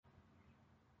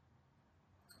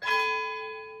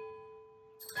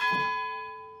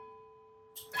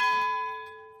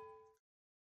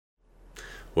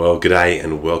Well, g'day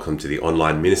and welcome to the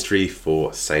online ministry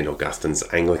for St. Augustine's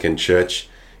Anglican Church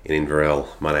in Inverell.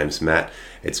 My name's Matt.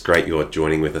 It's great you're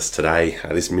joining with us today.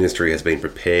 This ministry has been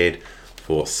prepared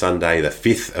for Sunday, the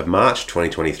 5th of March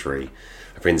 2023.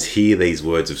 Friends, hear these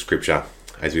words of Scripture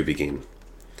as we begin.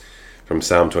 From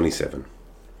Psalm 27.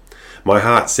 My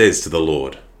heart says to the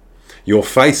Lord, Your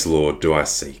face, Lord, do I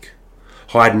seek.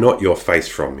 Hide not your face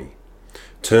from me.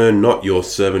 Turn not your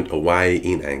servant away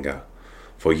in anger.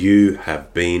 For you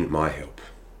have been my help.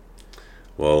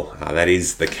 Well, that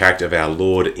is the character of our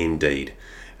Lord indeed.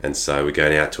 And so we go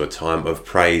now to a time of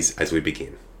praise as we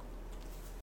begin.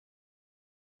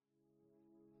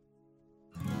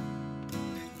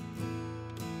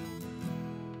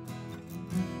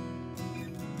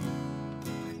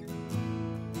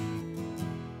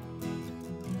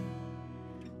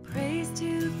 Praise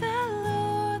to the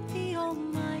Lord, the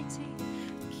Almighty,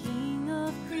 King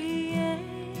of creation.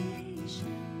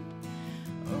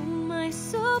 Oh, my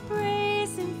soul,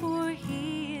 praise Him, for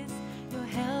He is your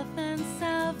health and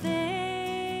salvation.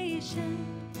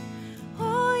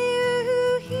 All you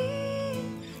who hear,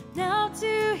 now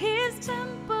to His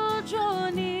temple draw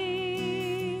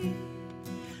near.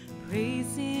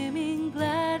 Praise Him in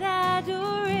glad adoration.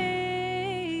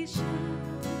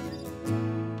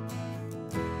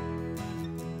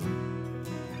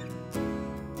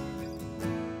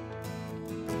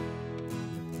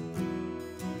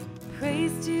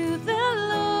 Praise to the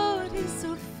Lord, who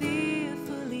so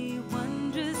fearfully,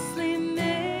 wondrously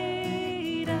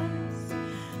made us.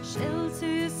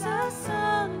 Shelters us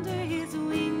under His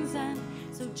wings and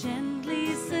so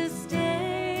gently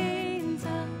sustains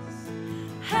us.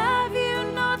 Have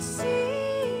you not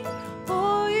seen?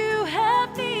 All you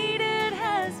have needed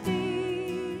has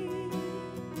been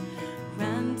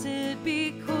granted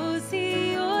because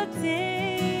He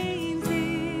ordains it.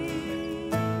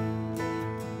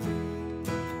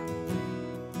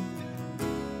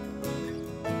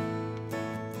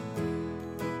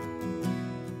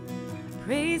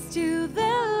 Praise to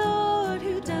the Lord,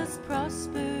 who does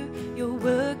prosper your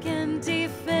work and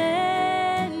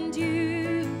defend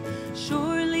you.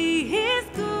 Surely His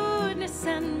goodness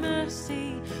and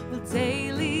mercy will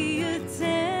daily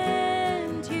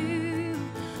attend you.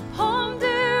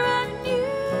 Ponder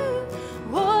anew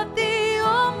what the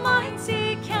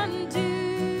Almighty can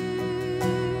do,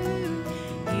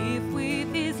 if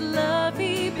with His love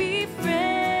He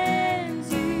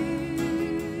befriends you.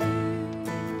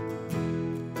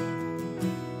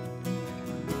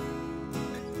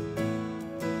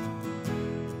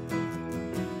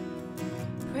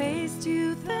 Praise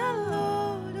to the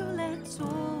Lord, oh let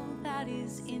all that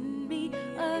is in me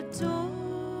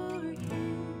adore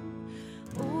Him.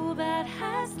 All that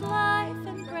has life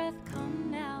and breath,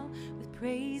 come now with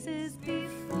praises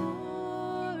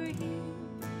before Him.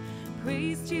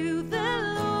 Praise to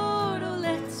the Lord, oh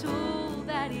let all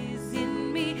that is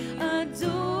in me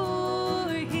adore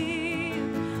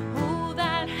Him. All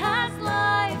that has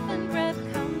life and breath,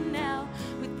 come now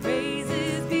with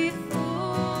praises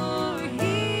before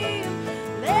Him.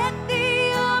 Let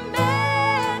the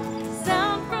Amen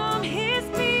sound from His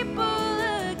people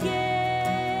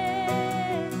again,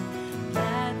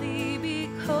 gladly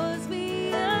because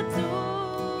we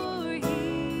adore Him.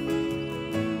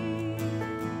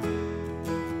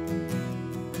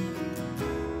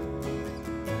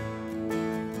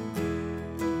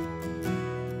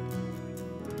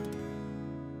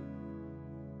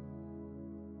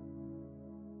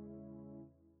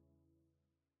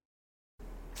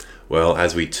 Well,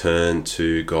 as we turn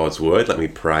to God's Word, let me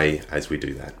pray as we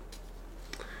do that.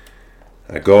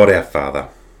 God our Father,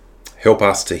 help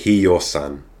us to hear your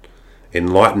Son.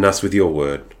 Enlighten us with your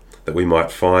Word, that we might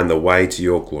find the way to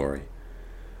your glory.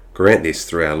 Grant this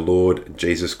through our Lord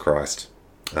Jesus Christ.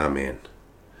 Amen.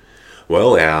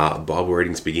 Well, our Bible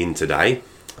readings begin today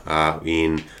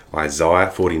in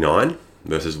Isaiah 49,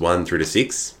 verses 1 through to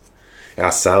 6.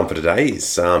 Our psalm for today is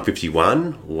Psalm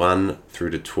 51, 1 through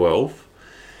to 12.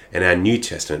 And our New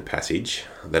Testament passage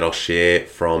that I'll share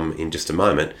from in just a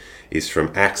moment is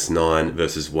from Acts 9,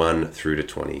 verses 1 through to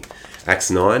 20.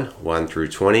 Acts 9, 1 through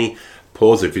 20.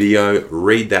 Pause the video,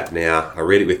 read that now. I'll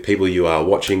read it with people you are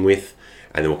watching with,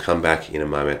 and then we'll come back in a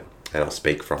moment and I'll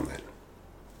speak from that.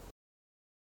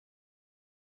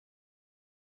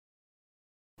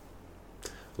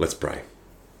 Let's pray.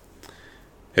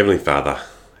 Heavenly Father,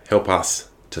 help us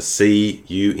to see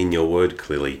you in your word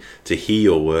clearly, to hear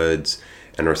your words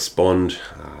and respond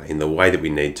in the way that we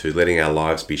need to, letting our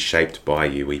lives be shaped by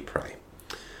you, we pray.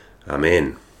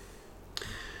 Amen.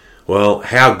 Well,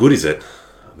 how good is it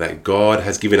that God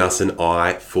has given us an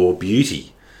eye for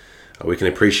beauty? We can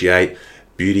appreciate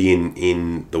beauty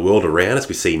in the world around us.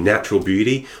 We see natural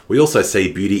beauty. We also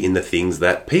see beauty in the things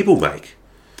that people make.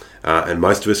 And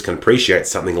most of us can appreciate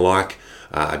something like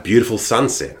a beautiful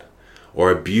sunset, or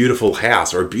a beautiful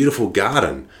house, or a beautiful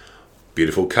garden,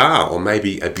 beautiful car, or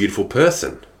maybe a beautiful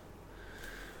person.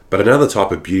 But another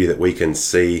type of beauty that we can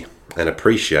see and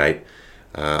appreciate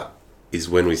is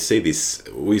when we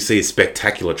see a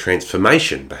spectacular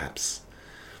transformation, perhaps.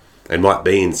 It might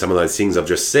be in some of those things I've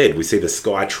just said. We see the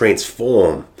sky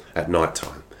transform at night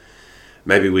time.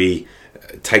 Maybe we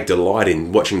take delight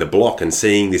in watching the block and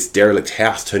seeing this derelict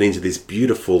house turn into this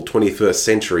beautiful 21st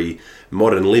century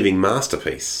modern living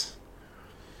masterpiece.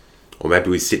 Or maybe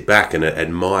we sit back and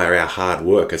admire our hard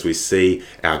work as we see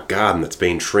our garden that's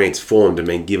been transformed and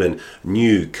been given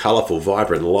new, colourful,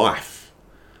 vibrant life.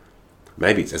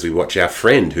 Maybe it's as we watch our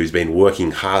friend who's been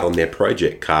working hard on their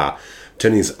project car,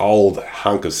 turning this old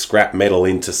hunk of scrap metal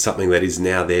into something that is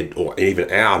now their, or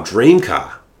even our dream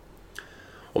car.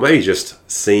 Or maybe just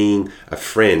seeing a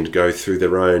friend go through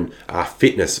their own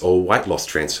fitness or weight loss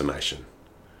transformation.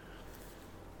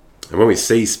 And when we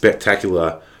see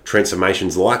spectacular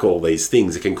transformations like all these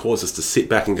things, it can cause us to sit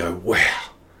back and go,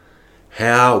 wow,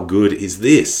 how good is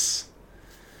this?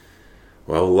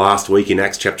 Well, last week in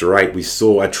Acts chapter 8, we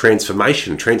saw a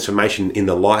transformation in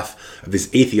the life of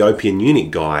this Ethiopian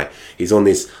eunuch guy. He's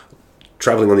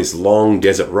traveling on this long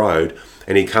desert road,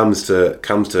 and he comes to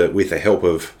with the help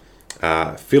of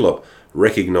Philip,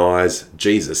 recognize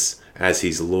Jesus as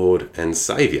his Lord and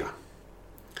Saviour.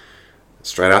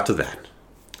 Straight after that,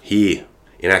 here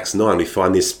in Acts 9, we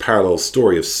find this parallel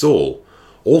story of Saul,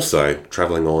 also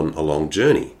travelling on a long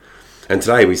journey. And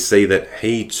today we see that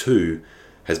he too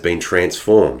has been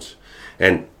transformed.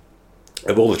 And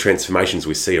of all the transformations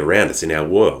we see around us in our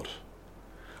world,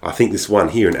 I think this one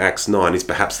here in Acts 9 is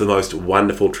perhaps the most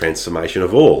wonderful transformation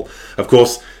of all. Of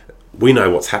course, we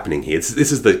know what's happening here.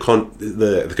 This is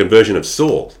the conversion of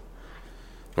Saul.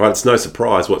 All right, it's no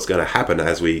surprise what's going to happen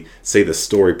as we see the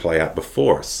story play out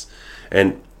before us.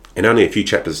 And in only a few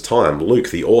chapters' time, Luke,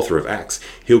 the author of Acts,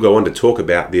 he'll go on to talk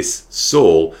about this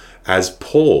Saul as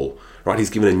Paul. Right,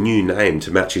 he's given a new name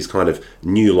to match his kind of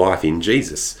new life in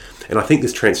Jesus. And I think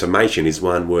this transformation is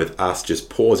one worth us just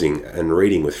pausing and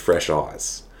reading with fresh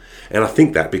eyes. And I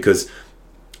think that because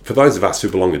for those of us who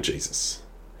belong to Jesus,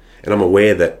 and I'm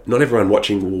aware that not everyone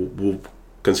watching will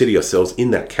consider yourselves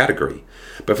in that category,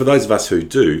 but for those of us who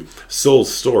do,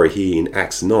 Saul's story here in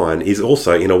Acts 9 is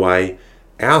also, in a way,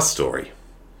 our story.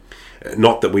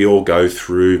 Not that we all go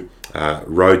through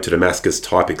road to Damascus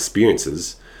type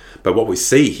experiences, but what we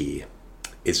see here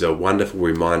is a wonderful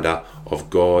reminder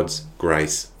of God's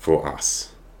grace for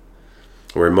us.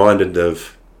 We're reminded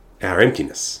of our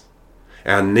emptiness,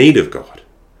 our need of God,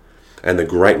 and the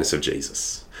greatness of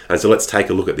Jesus. And so let's take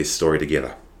a look at this story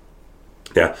together.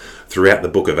 Now, throughout the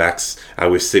book of Acts,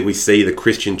 we see the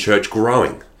Christian church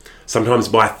growing, sometimes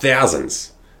by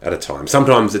thousands at a time.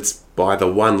 Sometimes it's by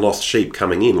the one lost sheep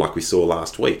coming in, like we saw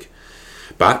last week.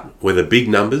 But whether big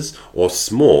numbers or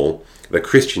small, the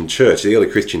Christian church, the early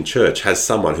Christian church, has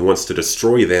someone who wants to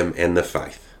destroy them and the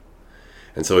faith.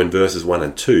 And so in verses 1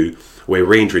 and 2, we're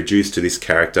reintroduced to this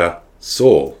character,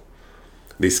 Saul,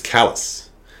 this callous,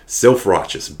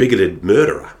 self-righteous, bigoted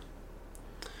murderer.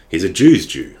 He's a Jew's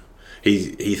Jew.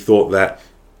 He thought that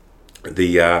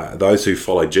those who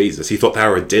follow Jesus, he thought they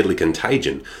were a deadly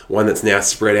contagion, one that's now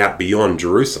spread out beyond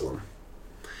Jerusalem.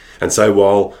 And so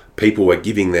while people were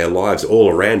giving their lives all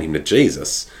around him to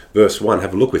Jesus, verse 1,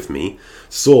 have a look with me,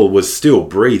 Saul was still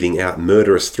breathing out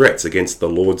murderous threats against the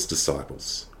Lord's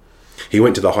disciples. He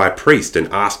went to the high priest and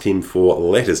asked him for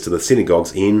letters to the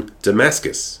synagogues in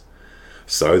Damascus,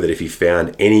 so that if he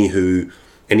found any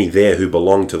there who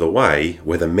belonged to the way,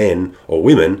 whether men or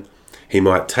women, he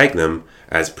might take them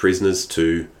as prisoners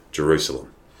to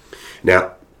Jerusalem.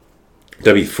 Now,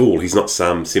 don't be fooled, he's not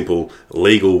some simple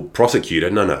legal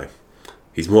prosecutor. No.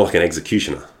 He's more like an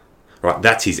executioner. Right?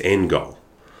 That's his end goal.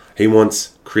 He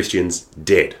wants Christians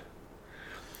dead.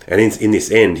 And in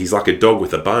this end, he's like a dog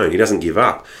with a bone. He doesn't give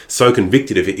up. So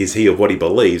convicted is he of what he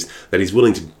believes that he's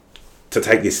willing to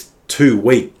take this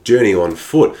 2-week journey on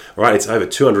foot. Right? It's over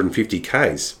 250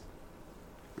 Ks.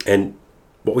 And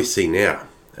what we see now,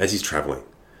 as he's traveling,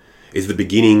 is the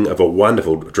beginning of a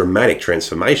wonderful, dramatic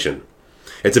transformation.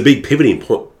 It's a big pivoting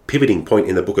point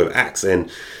in the book of Acts, and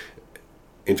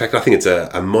in fact, I think it's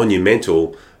a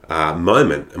monumental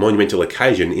moment, a monumental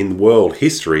occasion in world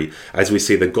history as we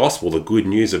see the gospel, the good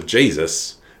news of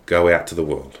Jesus, go out to the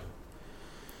world.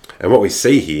 And what we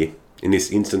see here, in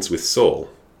this instance with Saul,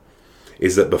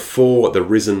 is that before the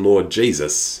risen Lord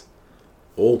Jesus,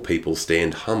 all people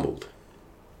stand humbled.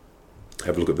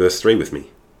 Have a look at verse 3 with me.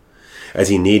 As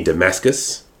he neared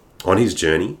Damascus on his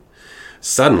journey,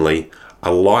 suddenly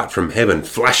a light from heaven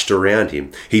flashed around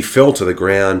him. He fell to the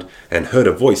ground and heard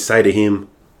a voice say to him,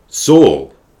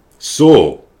 "Saul,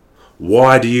 Saul,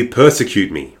 why do you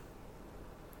persecute me?"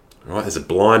 Right, there's a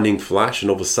blinding flash, and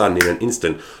all of a sudden, in an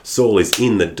instant, Saul is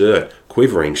in the dirt,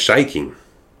 quivering, shaking.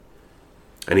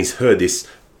 And he's heard this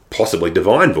possibly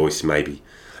divine voice, maybe.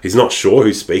 He's not sure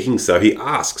who's speaking, so he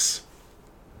asks.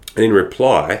 And in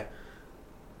reply,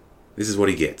 this is what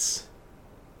he gets.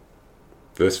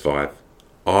 Verse 5,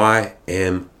 "I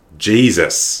am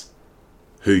Jesus,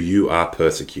 who you are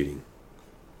persecuting."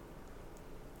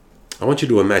 I want you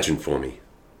to imagine for me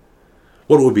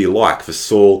what it would be like for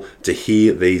Saul to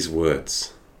hear these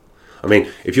words. I mean,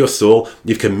 if you're Saul,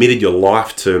 you've committed your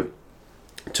life to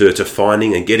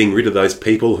finding and getting rid of those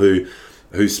people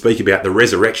who speak about the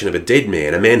resurrection of a dead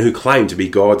man, a man who claimed to be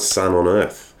God's son on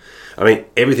earth. I mean,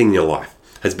 everything in your life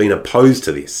has been opposed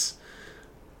to this.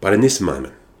 But in this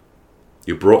moment,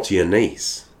 you're brought to your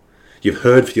knees. You've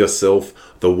heard for yourself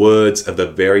the words of the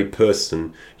very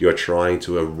person you're trying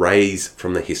to erase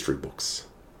from the history books.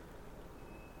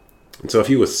 And so if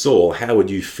you were Saul, how would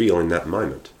you feel in that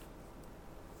moment?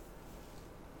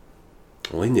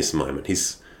 Well, in this moment,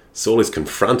 Saul is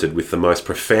confronted with the most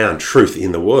profound truth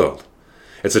in the world.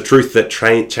 It's a truth that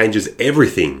changes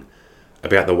everything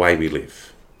about the way we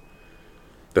live.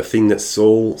 The thing that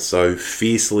Saul so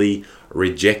fiercely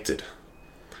rejected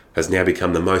has now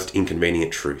become the most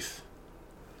inconvenient truth.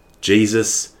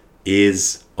 Jesus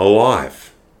is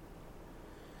alive.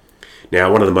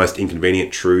 Now, one of the most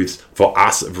inconvenient truths for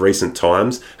us of recent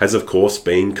times has, of course,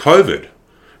 been COVID.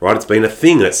 Right? It's been a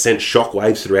thing that's sent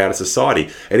shockwaves throughout our society.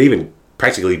 It even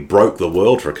practically broke the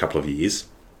world for a couple of years.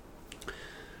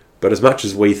 But as much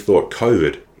as we thought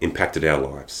COVID impacted our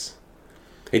lives,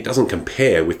 it doesn't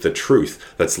compare with the truth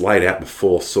that's laid out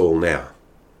before Saul now.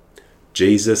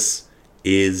 Jesus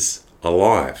is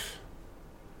alive.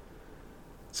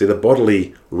 See, the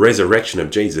bodily resurrection of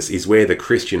Jesus is where the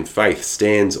Christian faith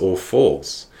stands or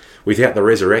falls. Without the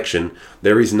resurrection,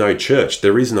 there is no church,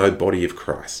 there is no body of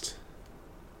Christ.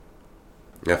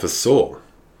 Now for Saul,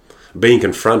 being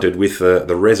confronted with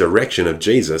the resurrection of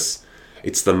Jesus,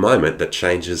 it's the moment that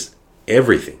changes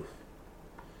everything.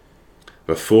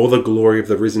 Before the glory of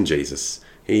the risen Jesus,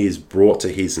 he is brought to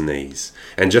his knees.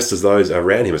 And just as those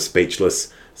around him are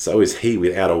speechless, so is he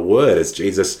without a word as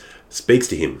Jesus speaks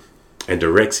to him and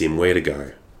directs him where to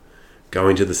go. Go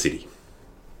into the city.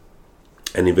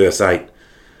 And in verse 8,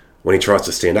 when he tries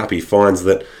to stand up, he finds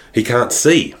that he can't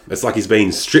see. It's like he's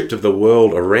been stripped of the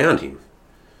world around him.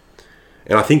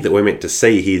 And I think that we're meant to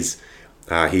see his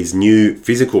new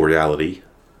physical reality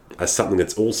as something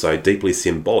that's also deeply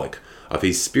symbolic of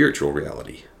his spiritual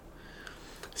reality.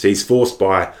 So he's forced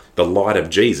by the light of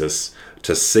Jesus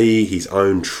to see his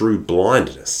own true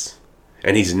blindness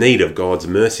and his need of God's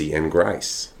mercy and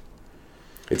grace.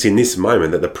 It's in this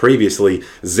moment that the previously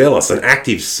zealous and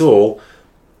active Saul,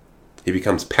 he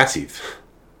becomes passive.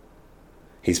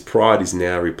 His pride is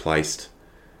now replaced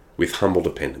with humble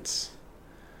dependence.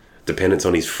 Dependence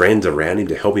on his friends around him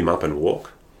to help him up and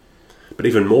walk. But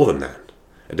even more than that,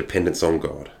 a dependence on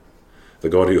God, the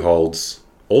God who holds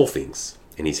all things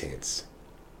in his hands.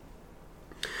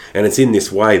 And it's in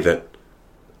this way that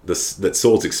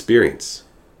Saul's experience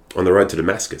on the road to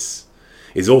Damascus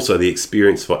is also the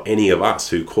experience for any of us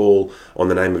who call on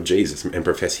the name of Jesus and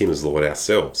profess him as Lord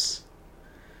ourselves.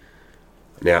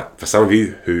 Now, for some of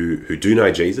you who do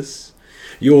know Jesus,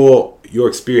 your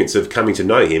experience of coming to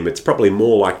know him, it's probably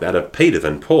more like that of Peter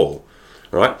than Paul,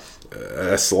 right?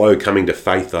 A slow coming to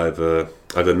faith over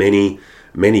many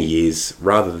years,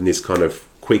 rather than this kind of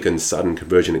quick and sudden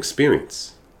conversion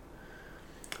experience.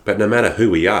 But no matter who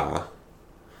we are,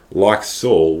 like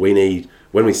Saul,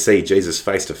 when we see Jesus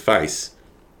face to face,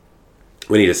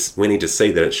 we need to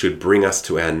see that it should bring us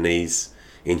to our knees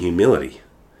in humility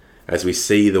as we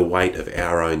see the weight of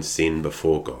our own sin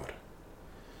before God.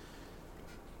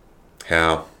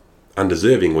 How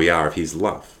undeserving we are of his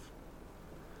love.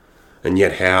 And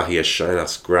yet how he has shown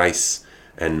us grace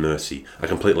and mercy, a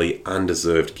completely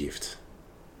undeserved gift.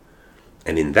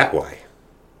 And in that way,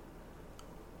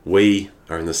 we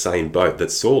are in the same boat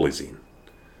that Saul is in.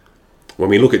 When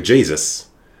we look at Jesus,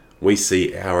 we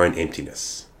see our own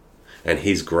emptiness and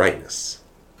his greatness.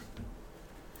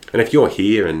 And if you're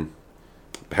here and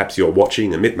perhaps you're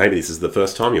watching, and maybe this is the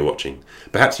first time you're watching,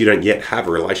 perhaps you don't yet have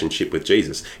a relationship with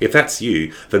Jesus. If that's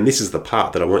you, then this is the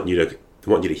part that I want you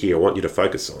to hear, I want you to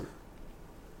focus on.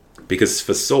 Because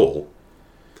for Saul,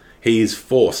 he is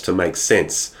forced to make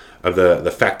sense of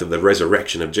the fact of the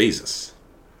resurrection of Jesus.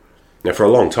 Now, for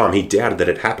a long time, he doubted that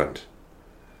it happened.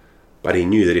 But he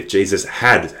knew that if Jesus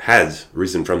has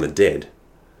risen from the dead,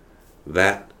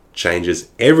 that changes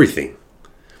everything.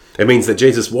 It means that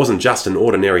Jesus wasn't just an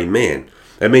ordinary man.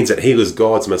 It means that he was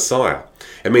God's Messiah.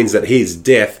 It means that his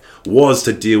death was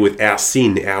to deal with our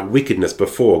sin, our wickedness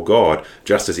before God,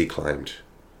 just as he claimed.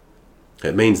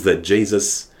 It means that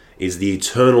Jesus is the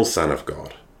eternal Son of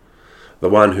God, the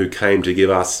one who came to give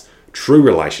us true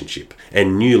relationship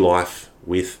and new life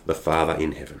with the Father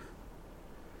in heaven.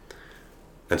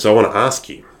 And so I want to ask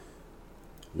you,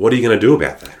 what are you going to do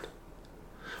about that?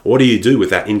 What do you do with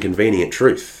that inconvenient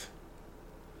truth?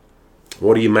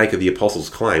 What do you make of the apostles'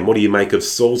 claim? What do you make of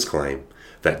Saul's claim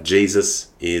that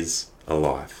Jesus is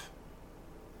alive?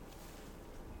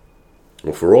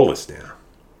 Well, for all this now,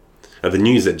 the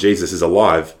news that Jesus is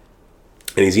alive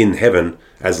and he's in heaven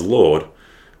as Lord,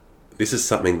 this is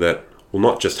something that will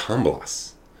not just humble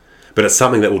us, but it's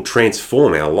something that will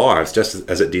transform our lives just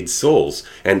as it did Saul's.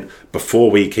 And before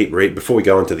we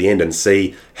go into the end and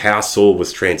see how Saul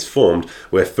was transformed,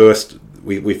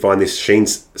 we find this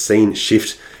scene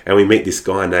shift and we meet this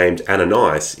guy named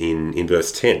Ananias in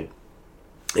verse 10.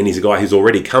 And he's a guy who's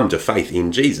already come to faith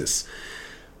in Jesus.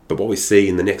 But what we see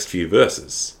in the next few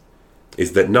verses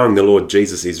is that knowing the Lord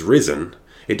Jesus is risen,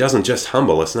 it doesn't just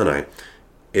humble us, no.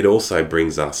 It also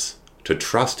brings us to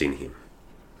trust in him.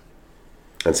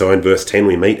 And so in verse 10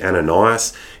 we meet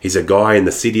Ananias. He's a guy in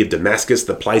the city of Damascus,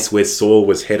 the place where Saul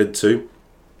was headed to.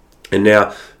 And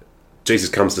now Jesus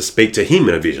comes to speak to him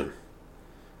in a vision.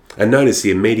 And notice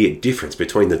the immediate difference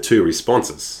between the two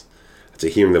responses to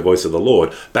hearing the voice of the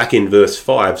Lord. Back in verse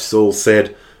 5, Saul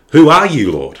said, "Who are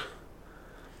you, Lord?"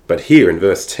 But here in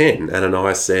verse 10,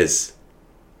 Ananias says,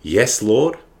 "Yes,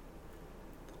 Lord."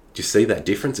 Do you see that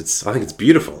difference? I think it's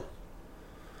beautiful.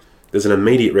 There's an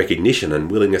immediate recognition and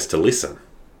willingness to listen.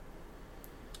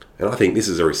 And I think this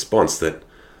is a response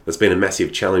that's been a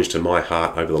massive challenge to my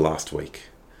heart over the last week,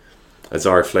 as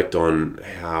I reflect on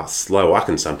how slow I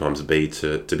can sometimes be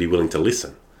to be willing to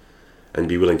listen and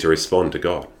be willing to respond to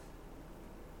God.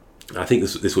 I think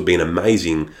this would be an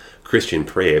amazing Christian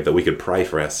prayer that we could pray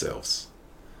for ourselves.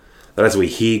 That as we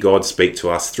hear God speak to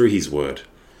us through his word,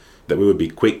 that we would be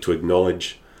quick to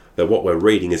acknowledge that what we're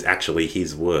reading is actually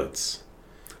his words.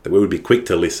 That we would be quick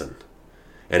to listen,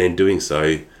 and in doing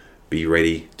so, be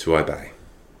ready to obey.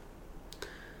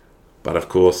 But of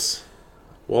course,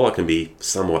 while it can be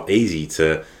somewhat easy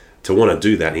to want to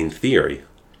do that in theory,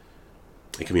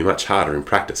 it can be much harder in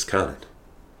practice, can't it?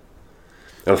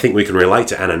 And I think we can relate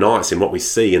to Ananias in what we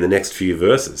see in the next few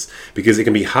verses, because it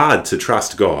can be hard to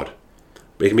trust God,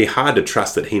 but it can be hard to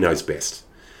trust that he knows best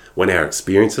when our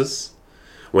experiences,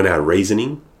 when our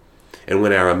reasoning, and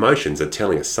when our emotions are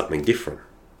telling us something different.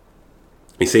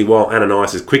 You see, while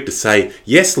Ananias is quick to say,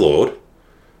 "Yes, Lord,"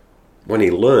 when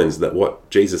he learns that what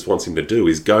Jesus wants him to do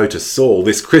is go to Saul,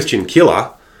 this Christian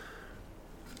killer,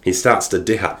 he starts to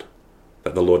doubt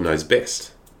that the Lord knows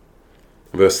best.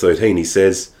 Verse 13, he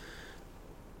says,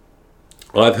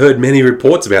 "I've heard many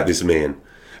reports about this man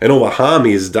and all the harm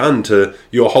he has done to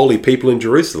your holy people in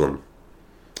Jerusalem.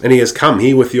 And he has come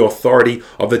here with the authority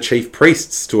of the chief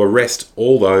priests to arrest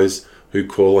all those who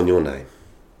call on your name."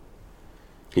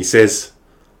 He says,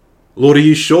 "Lord, are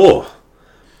you sure?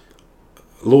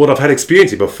 Lord, I've had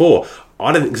experience here before.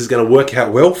 I don't think this is going to work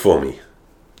out well for me."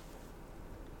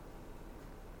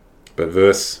 But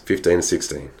verse 15 and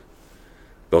 16.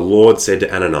 "The Lord said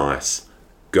to Ananias,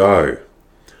 'Go.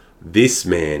 This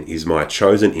man is my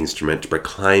chosen instrument to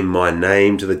proclaim my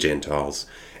name to the Gentiles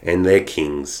and their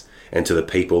kings and to the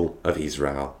people of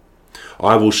Israel.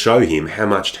 I will show him how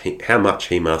much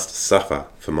he must suffer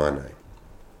for my name.'"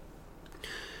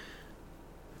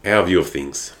 Our view of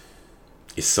things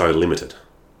is so limited.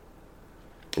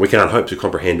 We can't hope to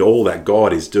comprehend all that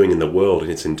God is doing in the world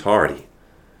in its entirety.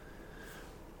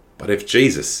 But if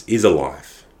Jesus is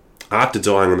alive after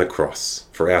dying on the cross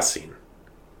for our sin,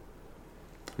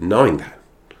 knowing that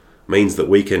means that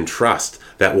we can trust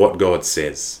that what God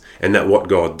says and that what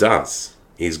God does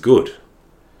is good,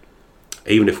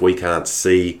 even if we can't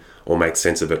see or make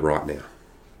sense of it right now.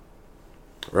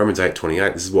 Romans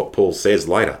 8:28, this is what Paul says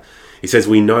later. He says,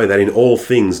 "We know that in all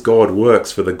things God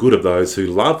works for the good of those who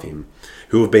love him,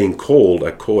 who have been called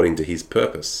according to his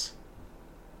purpose."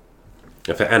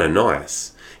 Now for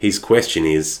Ananias, his question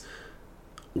is,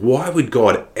 why would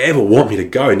God ever want me to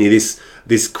go near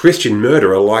this Christian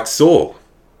murderer like Saul?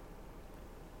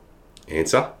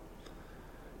 Answer: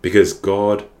 because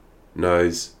God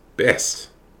knows best.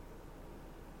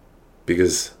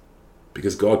 Because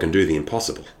God can do the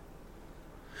impossible.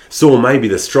 Saul may be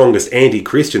the strongest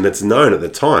anti-Christian that's known at the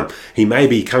time. He may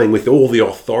be coming with all the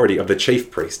authority of the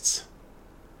chief priests.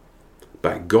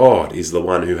 But God is the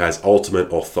one who has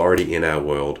ultimate authority in our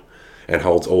world and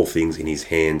holds all things in his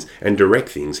hands and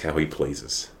directs things how he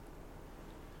pleases.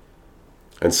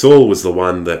 And Saul was the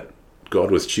one that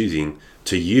God was choosing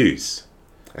to use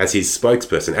as his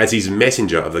spokesperson, as his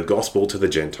messenger of the gospel to the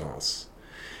Gentiles.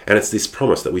 And it's this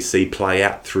promise that we see play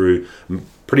out through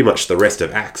pretty much the rest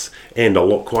of Acts and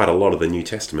quite a lot of the New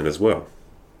Testament as well.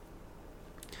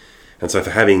 And so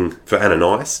for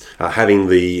Ananias, having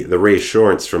the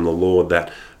reassurance from the Lord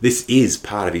that this is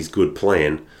part of his good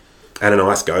plan,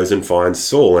 Ananias goes and finds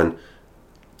Saul. And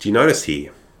do you notice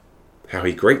here how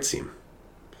he greets him?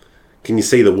 Can you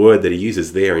see the word that he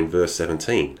uses there in verse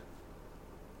 17?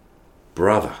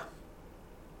 Brother.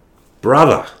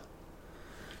 Brother.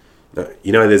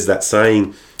 You know, there's that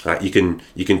saying, you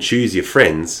can choose your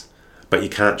friends, but you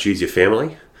can't choose your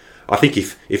family. I think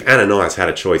if Ananias had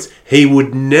a choice, he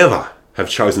would never have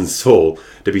chosen Saul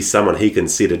to be someone he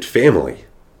considered family.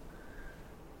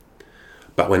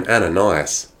 But when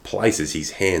Ananias places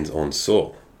his hands on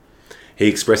Saul, he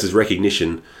expresses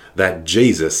recognition that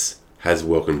Jesus has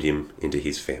welcomed him into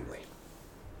his family.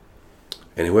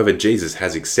 And whoever Jesus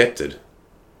has accepted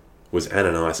was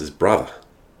Ananias' brother,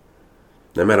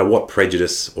 no matter what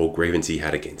prejudice or grievance he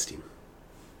had against him.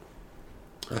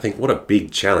 I think what a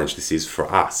big challenge this is for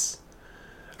us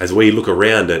as we look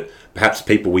around at perhaps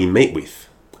people we meet with,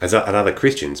 at other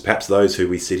Christians, perhaps those who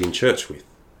we sit in church with.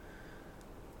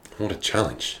 What a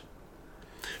challenge.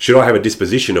 Should I have a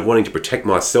disposition of wanting to protect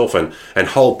myself and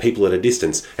hold people at a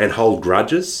distance and hold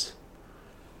grudges?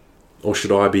 Or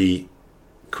should I be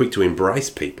quick to embrace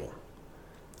people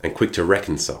and quick to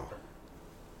reconcile?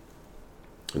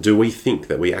 Do we think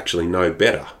that we actually know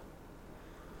better?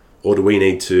 Or do we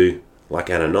need to, like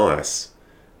Ananias,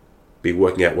 be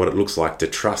working out what it looks like to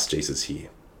trust Jesus here?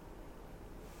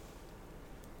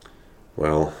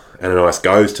 Well, Ananias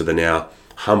goes to the now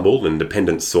humbled and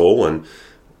dependent Saul, and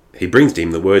he brings to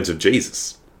him the words of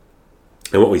Jesus.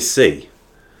 And what we see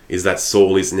is that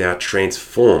Saul is now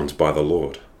transformed by the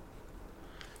Lord.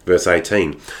 Verse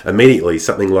 18, immediately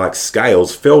something like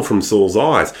scales fell from Saul's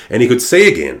eyes, and he could see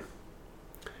again.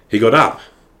 He got up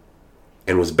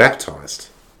and was baptized.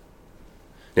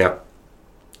 Now,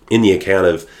 in the account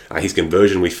of his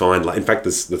conversion, we find, in fact,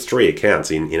 there's three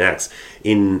accounts in Acts.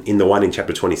 In the one in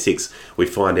chapter 26, we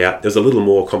find out there's a little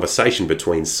more conversation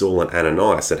between Saul and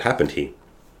Ananias that happened here.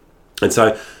 And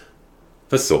so,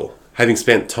 for Saul, having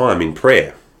spent time in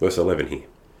prayer, verse 11 here,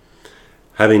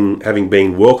 having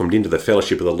been welcomed into the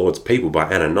fellowship of the Lord's people by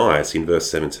Ananias in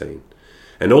verse 17,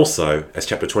 and also, as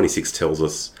chapter 26 tells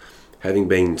us, having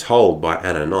been told by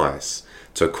Ananias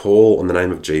to call on the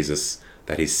name of Jesus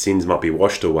that his sins might be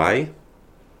washed away,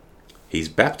 he's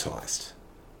baptized.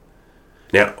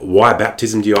 Now, why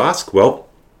baptism, do you ask? Well,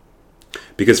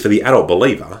 because for the adult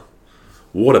believer,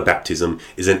 water baptism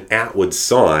is an outward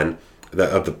sign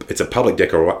it's a public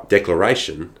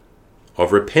declaration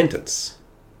of repentance.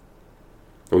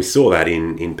 And we saw that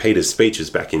in Peter's speeches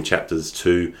back in chapters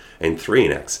 2 and 3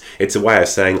 in Acts. It's a way of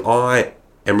saying, I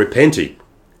am repenting.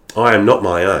 I am not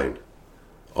my own.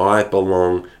 I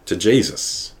belong to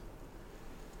Jesus.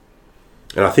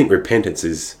 And I think repentance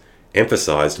is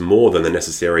emphasized more than the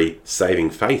necessary saving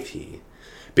faith here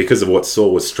because of what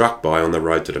Saul was struck by on the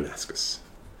road to Damascus.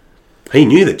 He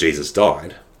knew that Jesus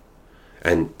died.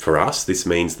 And for us, this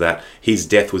means that his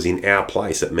death was in our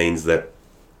place. It means that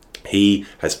he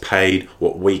has paid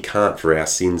what we can't for our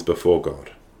sins before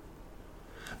God.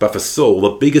 But for Saul, the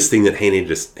biggest thing that he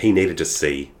needed to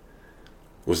see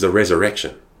was the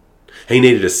resurrection. He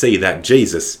needed to see that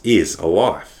Jesus is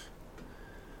alive.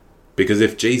 Because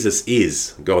if Jesus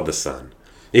is God the Son,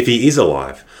 if he is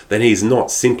alive, then he is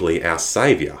not simply our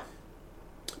Saviour,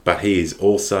 but he is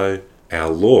also our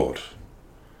Lord.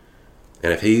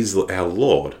 And if he's our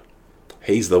Lord,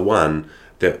 he's the one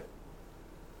that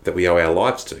we owe our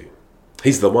lives to.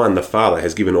 He's the one the Father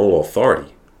has given all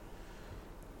authority.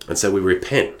 And so we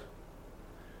repent,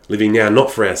 living now not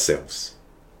for ourselves,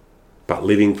 but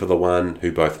living for the one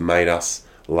who both made us,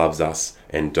 loves us,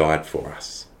 and died for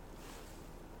us.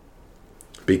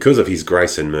 Because of his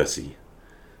grace and mercy,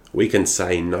 we can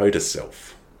say no to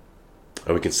self,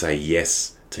 and we can say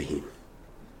yes to him.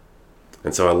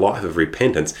 And so a life of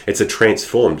repentance, it's a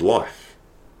transformed life.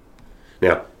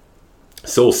 Now,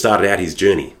 Saul started out his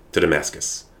journey to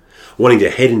Damascus, wanting to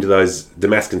head into those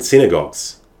Damascus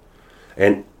synagogues.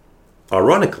 And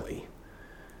ironically,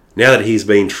 now that he's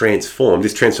been transformed,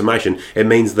 this transformation, it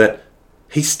means that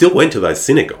he still went to those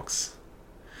synagogues.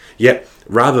 Yet,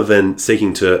 rather than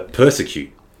seeking to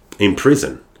persecute,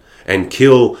 imprison, and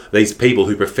kill these people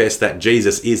who profess that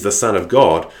Jesus is the Son of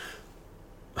God,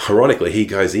 ironically, he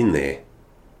goes in there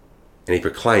and he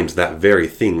proclaims that very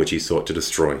thing which he sought to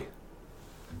destroy.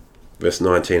 Verse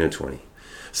 19 and 20.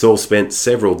 Saul spent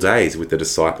several days with the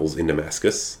disciples in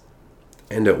Damascus,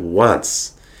 and at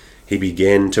once he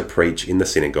began to preach in the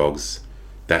synagogues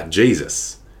that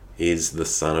Jesus is the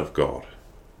Son of God.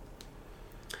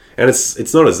 And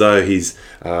it's not as though he's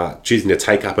choosing to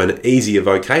take up an easier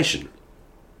vocation.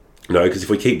 No, because if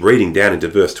we keep reading down into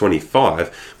verse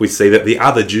 25, we see that the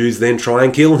other Jews then try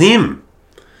and kill him.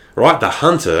 Right? The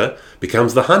hunter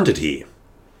becomes the hunted here.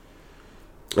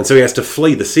 And so he has to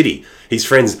flee the city. His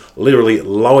friends literally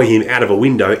lower him out of a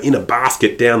window in a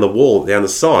basket down the wall, down the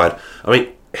side. I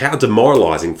mean, how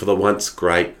demoralizing for the once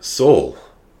great Saul.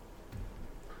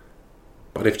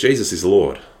 But if Jesus is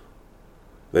Lord,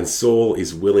 then Saul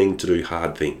is willing to do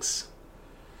hard things.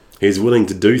 He is willing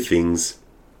to do things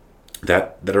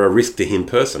that are a risk to him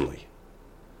personally,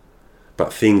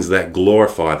 but things that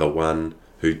glorify the one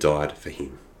who died for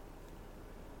him.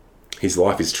 His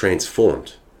life is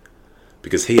transformed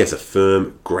because he has a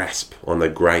firm grasp on the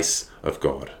grace of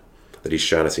God that he's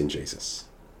shown us in Jesus.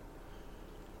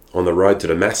 On the road to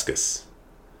Damascus,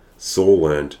 Saul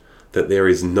learned that there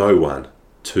is no one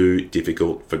too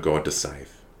difficult for God to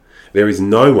save. There is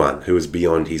no one who is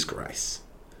beyond his grace.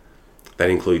 That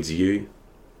includes you,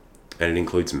 and it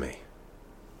includes me.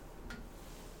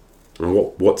 And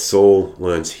what Saul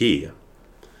learns here,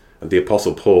 the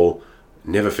Apostle Paul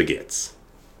never forgets.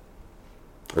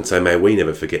 And so may we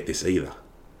never forget this either.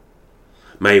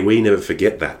 May we never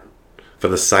forget that for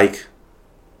the sake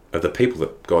of the people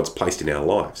that God's placed in our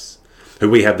lives, who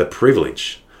we have the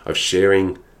privilege of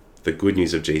sharing the good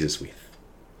news of Jesus with.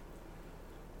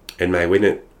 And may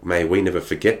we never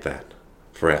forget that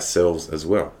for ourselves as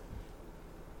well.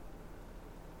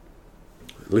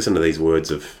 Listen to these words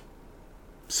of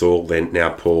Saul, then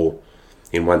now Paul,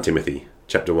 in 1 Timothy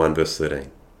chapter 1, verse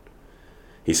 13.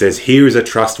 He says, "Here is a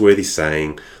trustworthy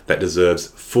saying that deserves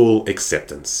full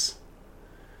acceptance.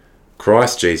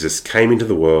 Christ Jesus came into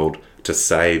the world to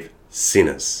save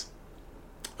sinners,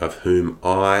 of whom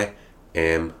I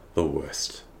am the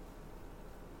worst."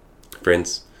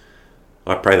 Friends,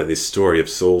 I pray that this story of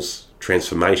Saul's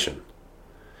transformation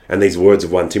and these words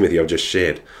of 1 Timothy I've just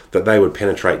shared, that they would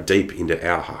penetrate deep into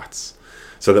our hearts,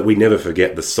 so that we never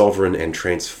forget the sovereign and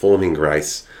transforming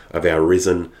grace of our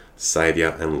risen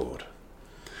Saviour and Lord.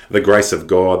 The grace of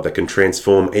God that can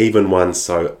transform even one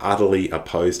so utterly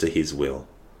opposed to his will,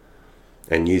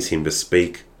 and use him to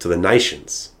speak to the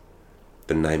nations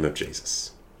the name of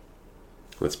Jesus.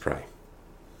 Let's pray.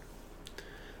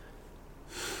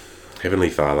 Heavenly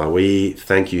Father, we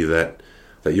thank you that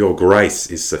your grace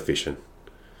is sufficient,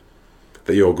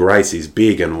 that your grace is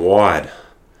big and wide.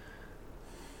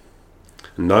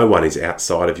 No one is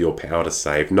outside of your power to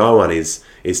save. No one is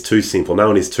too sinful. No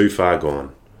one is too far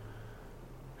gone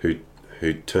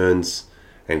who turns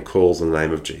and calls on the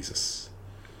name of Jesus.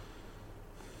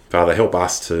 Father, help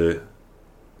us to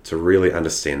really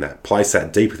understand that. Place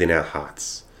that deep within our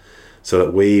hearts so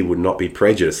that we would not be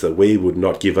prejudiced, that we would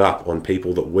not give up on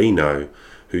people that we know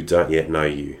who don't yet know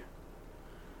you.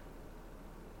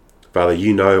 Father,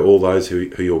 you know all those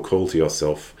who you'll call to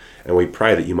yourself, and we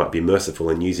pray that you might be merciful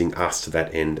in using us to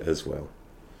that end as well.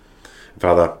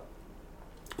 Father,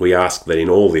 we ask that in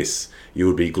all this you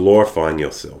would be glorifying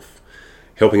yourself,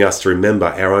 helping us to remember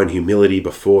our own humility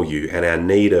before you and our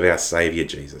need of our Saviour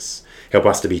Jesus. Help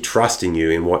us to be trusting you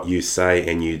in what you say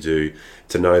and you do,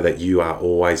 to know that you are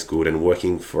always good and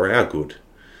working for our good.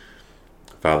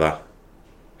 Father,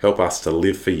 help us to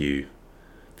live for you,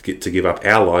 to give up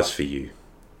our lives for you,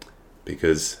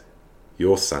 because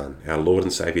your Son, our Lord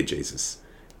and Saviour Jesus,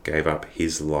 gave up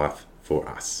his life for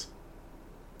us.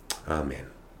 Amen.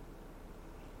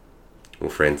 Well,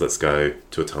 friends, let's go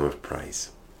to a time of praise.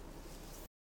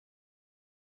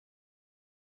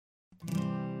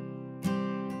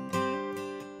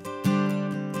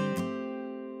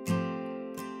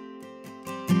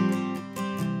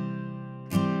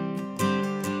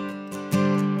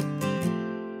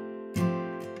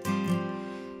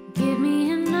 Give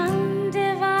me an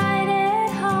undivided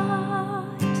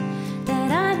heart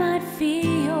that I might fear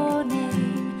your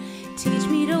name. Teach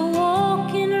me to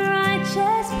walk in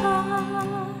righteous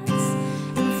paths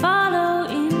and follow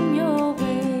in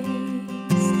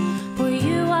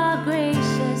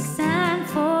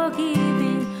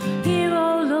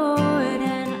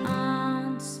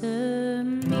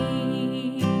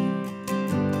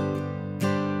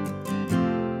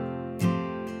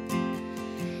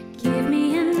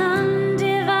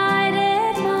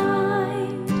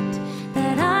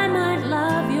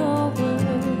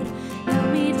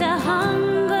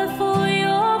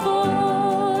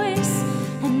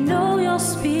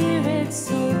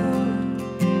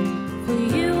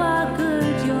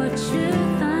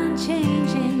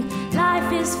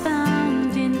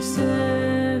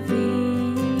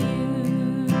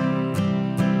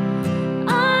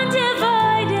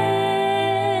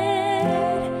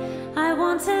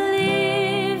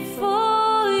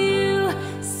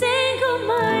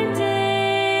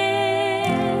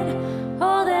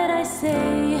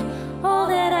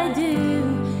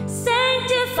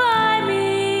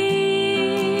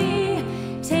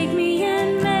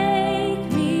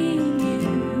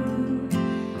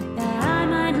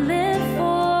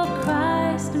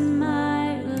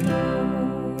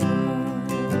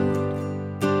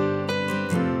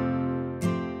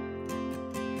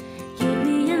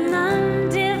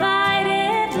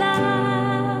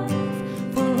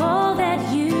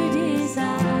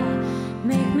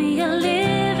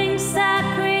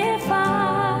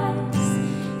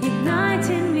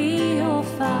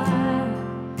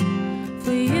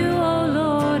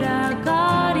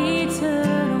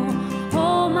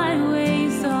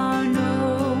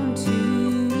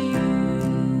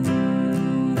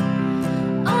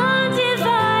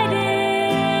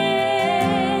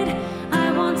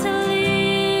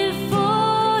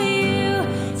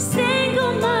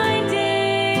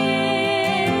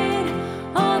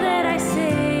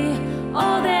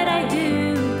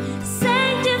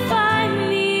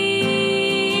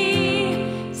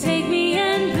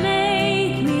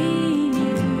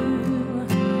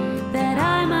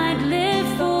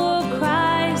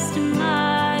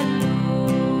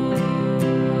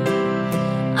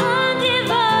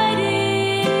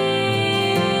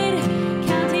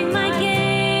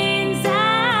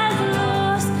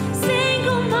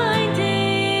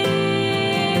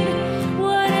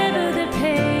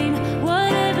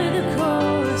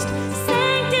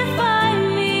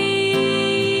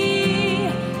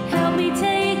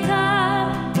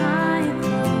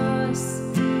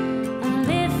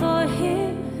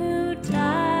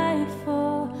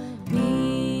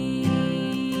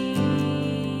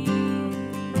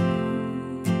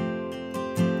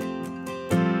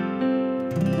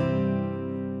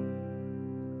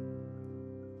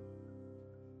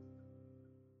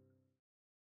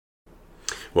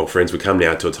Well, friends, we come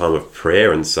now to a time of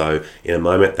prayer, and so in a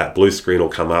moment that blue screen will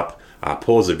come up.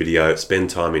 Pause the video, spend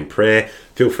time in prayer.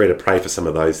 Feel free to pray for some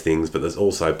of those things, but there's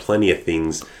also plenty of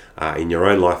things in your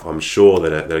own life, I'm sure,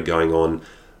 that are going on,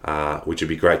 which would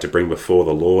be great to bring before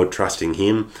the Lord, trusting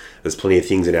Him. There's plenty of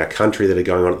things in our country that are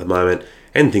going on at the moment,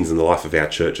 and things in the life of our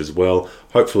church as well.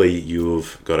 Hopefully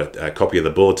you've got a copy of the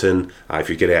bulletin. If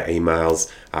you get our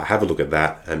emails, have a look at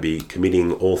that and be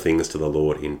committing all things to the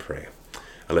Lord in prayer.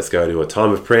 And let's go to a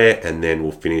time of prayer, and then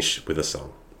we'll finish with a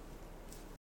song.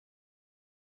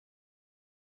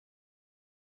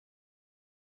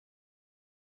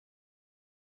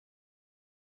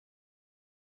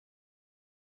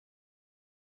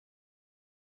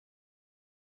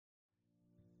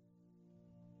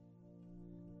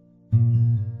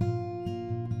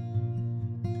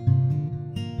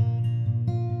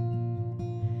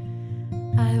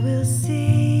 I will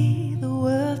see the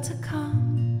world to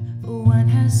come, for one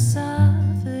has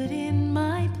suffered in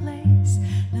my place.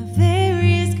 Now there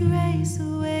is grace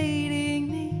awaiting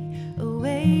me.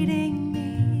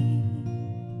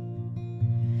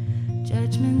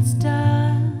 Judgment's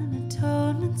done,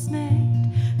 atonement's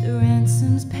made, the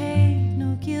ransom's paid,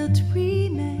 no guilt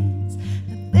remains.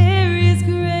 Now there is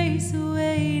grace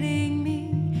awaiting me.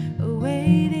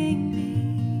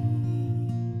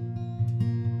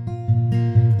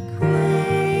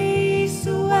 Grace,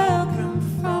 a welcome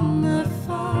from the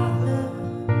Father.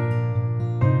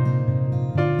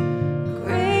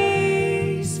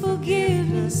 Grace,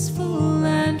 forgiveness full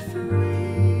and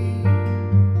free.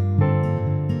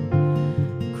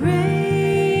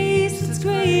 Grace that's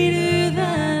greater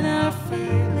than our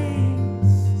failings.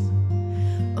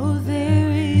 Oh,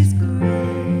 there is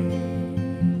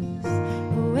grace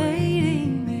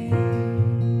awaiting me.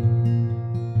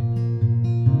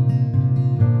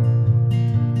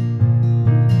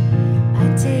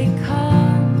 I take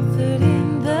comfort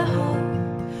in the hope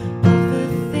of the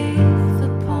thief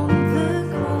upon the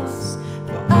cross,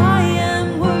 for I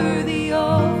am worthy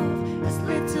of as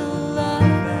little love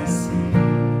as He.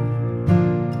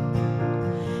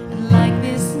 And like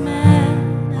this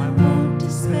man, I won't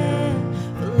despair,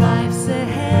 for life's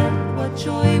ahead, what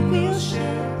joy we'll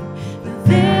share. For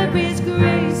there is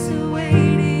grace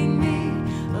awaiting me.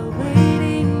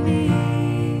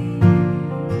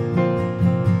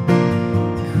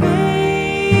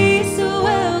 Grace, a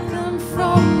welcome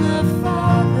from the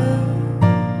Father.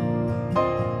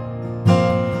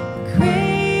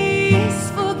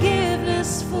 Grace,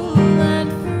 forgiveness full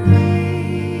and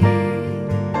free.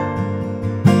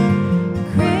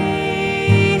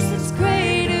 Grace that's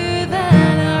greater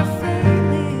than our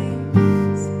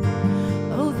failings.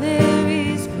 Oh, there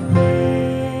is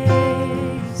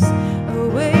grace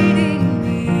awaiting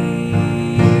me.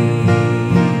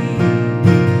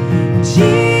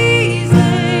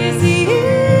 Jesus,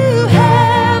 you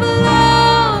have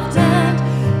loved and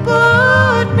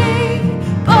bought me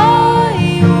by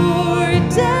your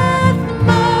death,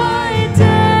 my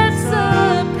debts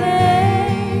are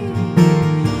paid.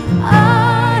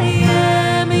 I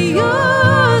am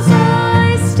yours,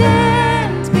 I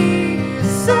stand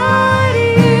beside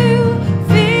you,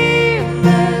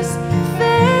 fearless,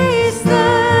 face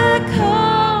the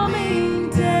coming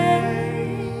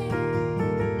day.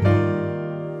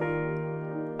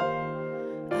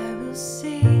 I will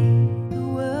see the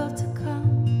world to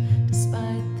come,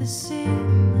 despite the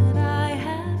sin that I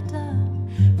have done.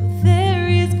 For there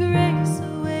is grace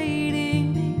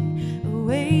awaiting me.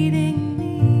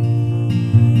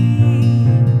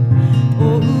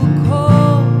 All who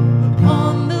call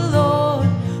upon the Lord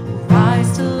will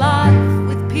rise to life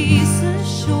with peace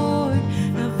assured.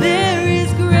 Now there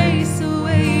is grace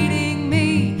awaiting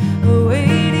me.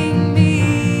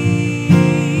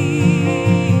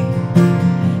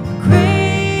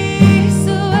 Grace, a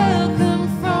welcome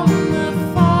from the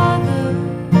Father.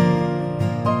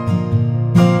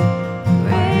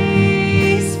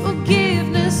 Grace,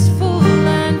 forgiveness full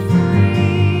and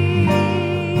free.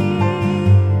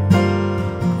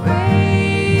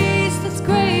 Grace that's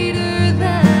greater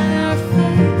than our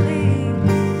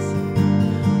failings.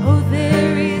 Oh,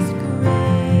 there is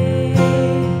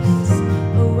grace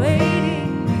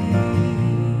awaiting me.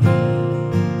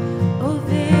 Oh,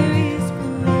 there is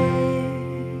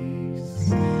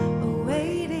grace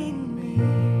awaiting me.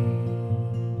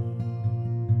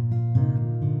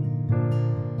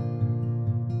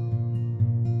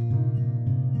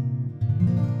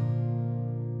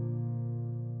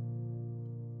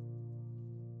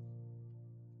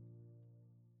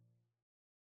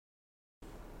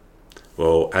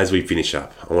 Well, as we finish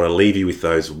up, I want to leave you with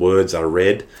those words I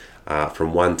read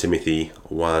from 1 Timothy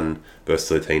 1 verse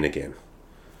 13 again.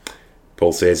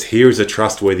 Paul says, "Here is a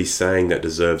trustworthy saying that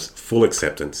deserves full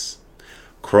acceptance.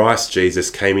 Christ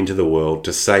Jesus came into the world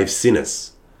to save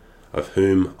sinners, of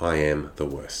whom I am the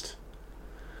worst."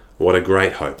 What a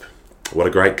great hope. What a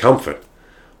great comfort.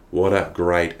 What a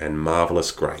great and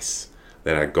marvellous grace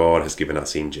that our God has given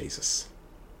us in Jesus.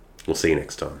 We'll see you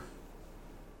next time.